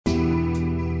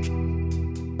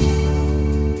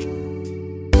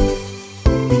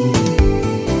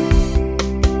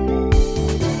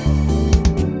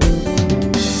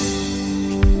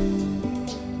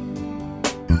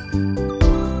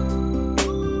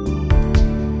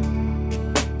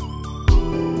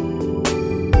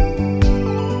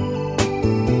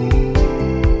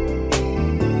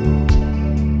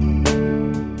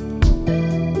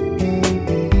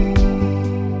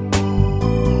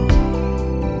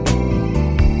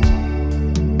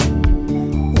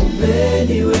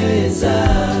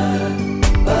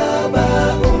Baba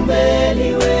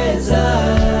umeniweza,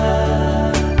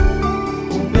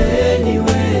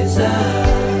 umeniweza,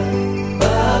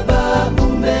 Baba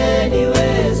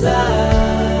umeniweza,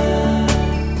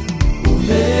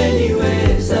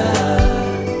 umeniweza,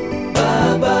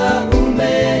 Baba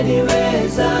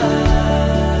umeniweza,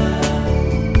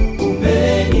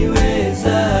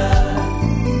 umeniweza,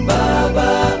 Baba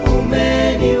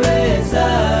umeniweza.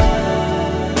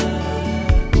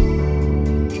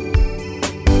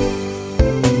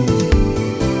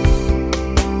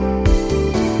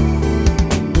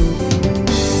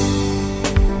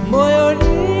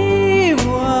 Moyoni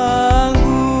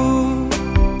mwangu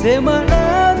sema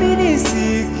nami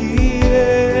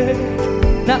nisikie,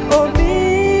 na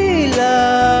ombi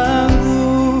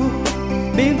langu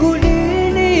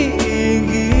mbinguni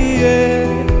niingie.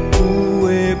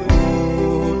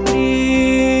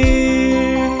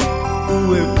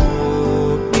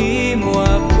 Uweponi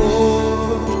mwako,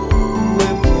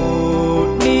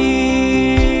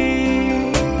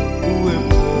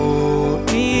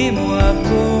 uweponi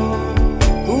mwako,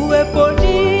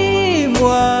 uweponi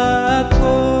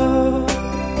mwako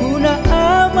kuna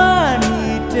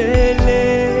amani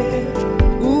tele.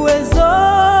 Uwezo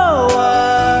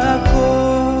wako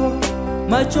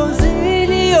machozi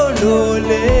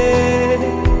niondole,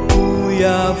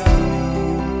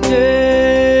 uyafute,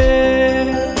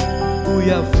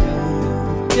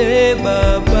 uyafute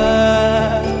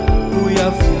Baba,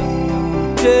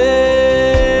 uyafute,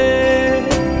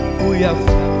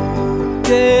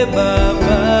 uyafute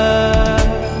Baba.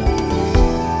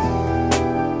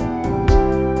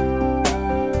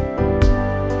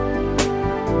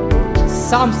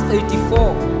 Psalms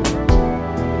 84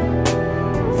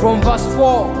 from verse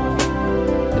 4,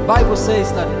 the Bible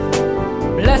says that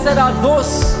blessed are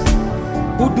those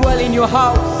who dwell in your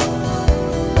house.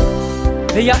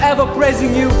 They are ever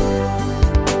praising you.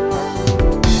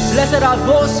 Blessed are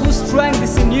those whose strength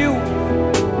is in you,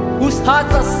 whose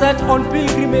hearts are set on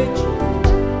pilgrimage.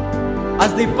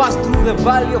 As they pass through the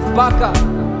valley of Baca,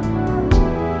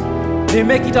 they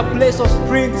make it a place of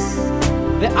springs.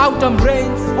 The autumn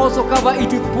rains also cover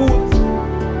it with pools.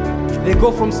 They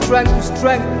go from strength to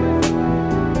strength,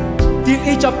 till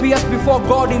each appears before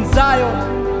God in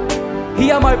Zion.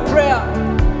 Hear my prayer,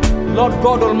 Lord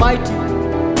God Almighty.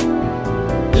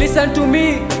 Listen to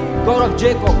me, God of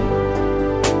Jacob.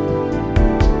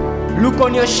 Look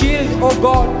on your shield, O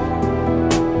God.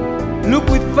 Look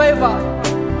with favor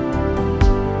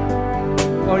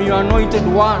on your anointed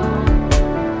one.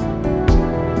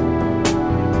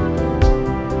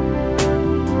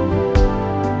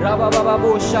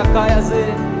 Rabababo shakaya ze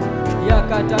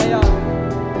yakataya.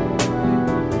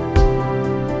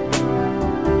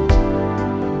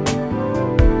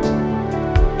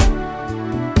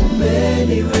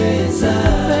 Umeniweza,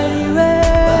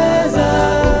 umeniweza,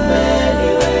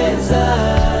 umeniweza,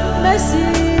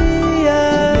 Mesia,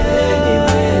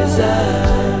 umeniweza,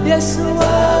 Yesu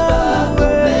wangu,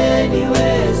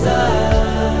 umeniweza,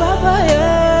 Baba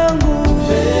yangu,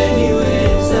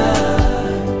 umeniweza,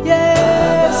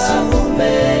 Yesu,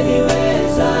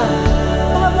 umeniweza,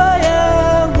 Baba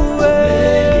yangu,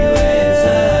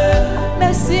 umeniweza,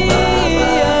 Mesia.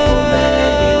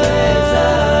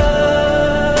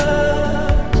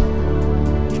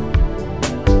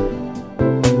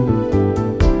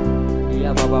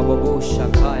 Babo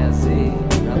shakaya ze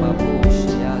rababo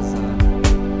shiaza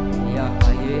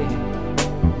yakaye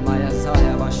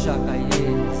mayasaya bashaka ye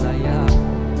zaya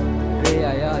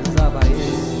rea ya zaba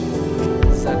ye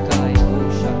sakai bo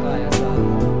shakaya za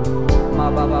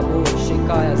mababo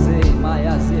shikaya ze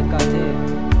maya ze kate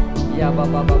ya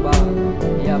baba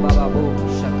ya bababo